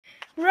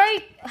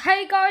Right,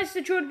 hey guys, the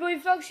Jordan Boy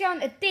Vlogs here,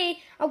 and today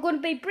I'm going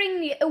to be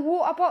bringing you a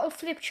water bottle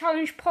flip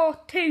challenge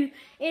part 2,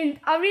 and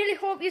I really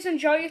hope you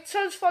enjoy it.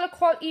 Sorry for the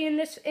quality in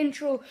this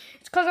intro.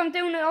 It's because I'm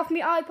doing it off my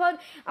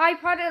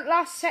iPad at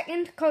last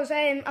second because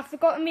I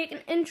forgot to make an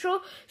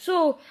intro.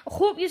 So I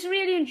hope you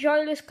really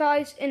enjoy this,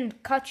 guys,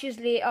 and catch you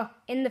later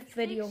in the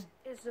video.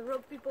 This is the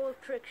rugby ball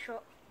trick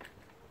shot.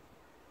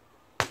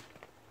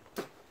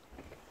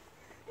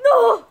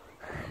 No!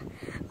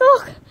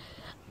 Look!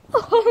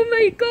 Oh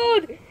my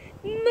god!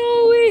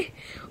 No way!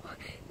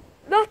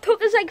 That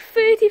took us like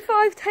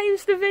 35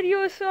 times the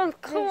video as well.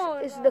 Come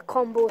on. This is the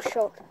combo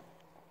shot.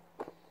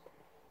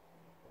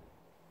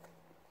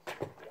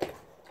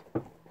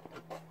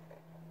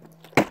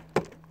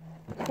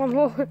 One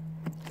more.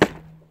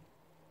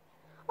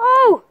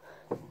 Oh!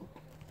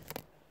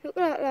 Look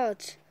at that,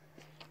 lads.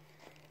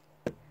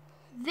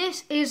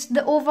 This is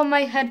the over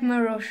my head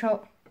mirror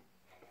shot.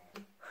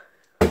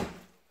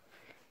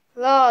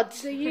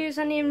 Lads, the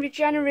username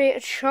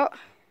regenerated shot.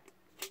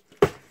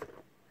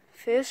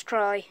 First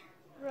try.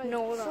 Right.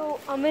 No, so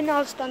I'm in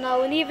Asda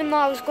now, and even though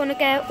I was going to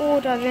get an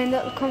order and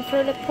that'll come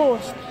through the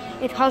post,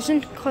 it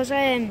hasn't because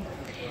I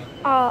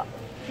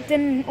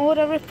didn't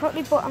order it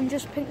properly, but I'm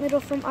just picking it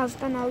up from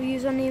Asda now.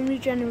 Username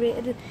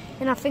regenerated,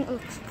 and I think it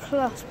looks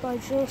class by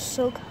Joe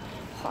Sug.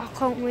 I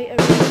can't wait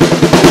to read it.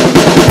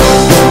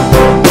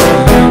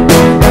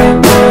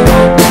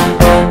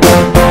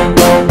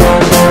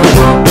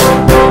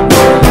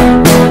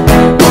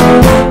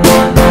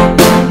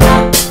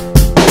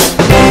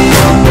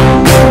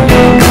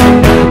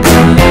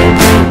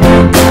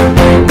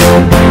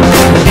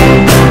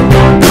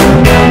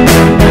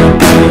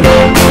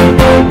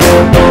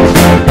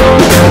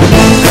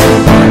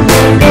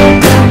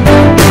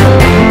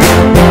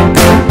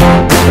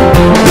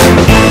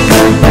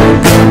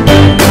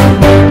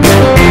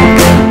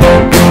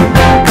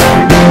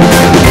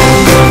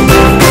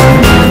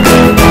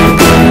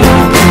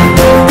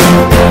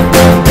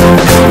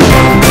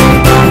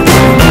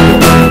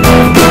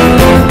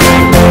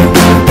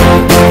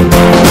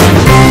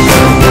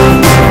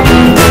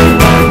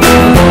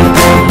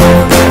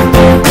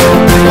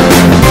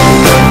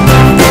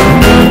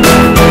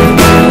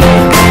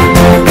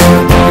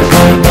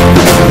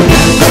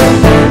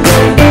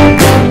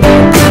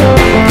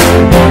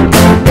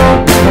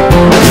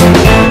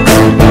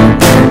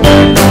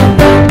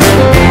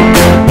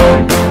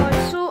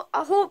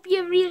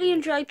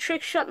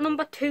 Trick shot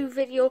number 2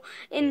 video,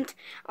 and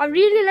I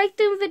really like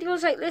doing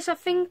videos like this. I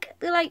think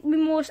they're like the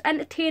most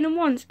entertaining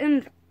ones,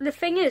 and the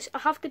thing is I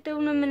have to do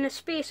them in a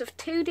space of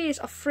 2 days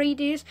or 3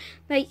 days.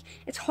 Like,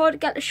 it's hard to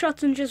get the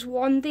shots in just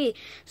one day.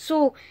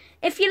 So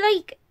if you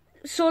like,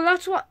 so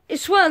that's what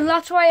as well,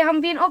 that's why I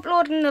haven't been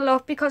uploading a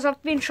lot, because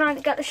I've been trying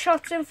to get the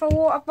shots in for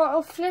water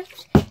bottle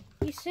flips,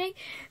 you see.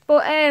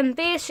 But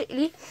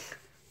basically,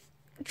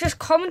 just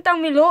comment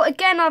down below.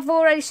 Again, I've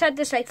already said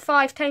this like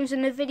 5 times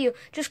in the video.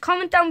 Just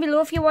comment down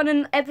below if you want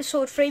an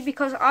episode 3,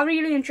 because I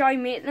really enjoy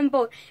making them,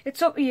 but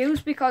it's up to you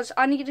because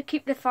I need to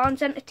keep the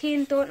fans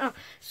entertained, don't I?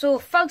 So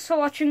thanks for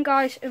watching,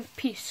 guys, and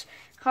peace.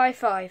 High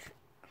five.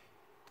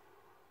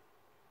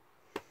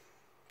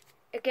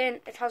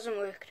 Again, it hasn't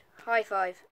worked. High five.